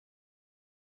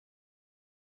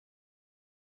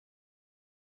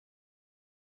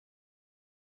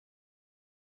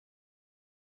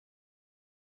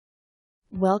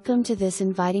Welcome to this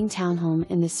inviting townhome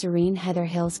in the serene Heather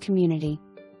Hills community.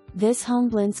 This home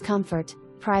blends comfort,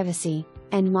 privacy,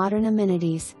 and modern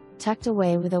amenities, tucked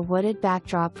away with a wooded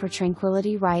backdrop for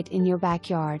tranquility right in your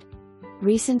backyard.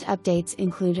 Recent updates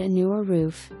include a newer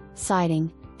roof,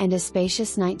 siding, and a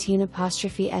spacious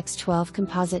 19x12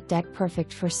 composite deck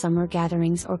perfect for summer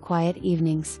gatherings or quiet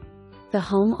evenings. The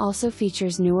home also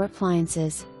features newer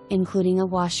appliances, including a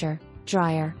washer,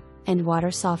 dryer, and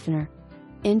water softener.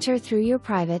 Enter through your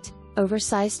private,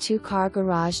 oversized two-car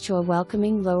garage to a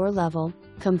welcoming lower level,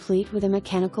 complete with a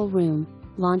mechanical room,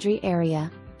 laundry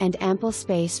area, and ample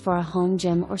space for a home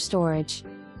gym or storage.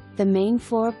 The main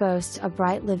floor boasts a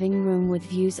bright living room with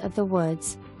views of the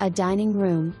woods, a dining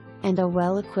room, and a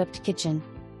well-equipped kitchen.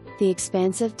 The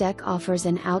expansive deck offers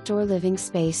an outdoor living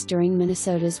space during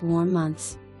Minnesota's warm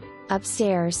months.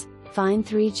 Upstairs, find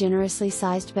 3 generously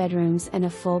sized bedrooms and a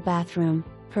full bathroom,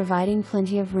 providing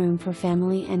plenty of room for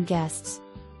family and guests.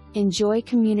 Enjoy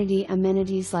community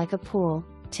amenities like a pool,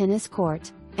 tennis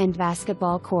court, and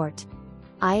basketball court.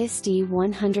 ISD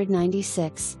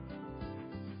 196,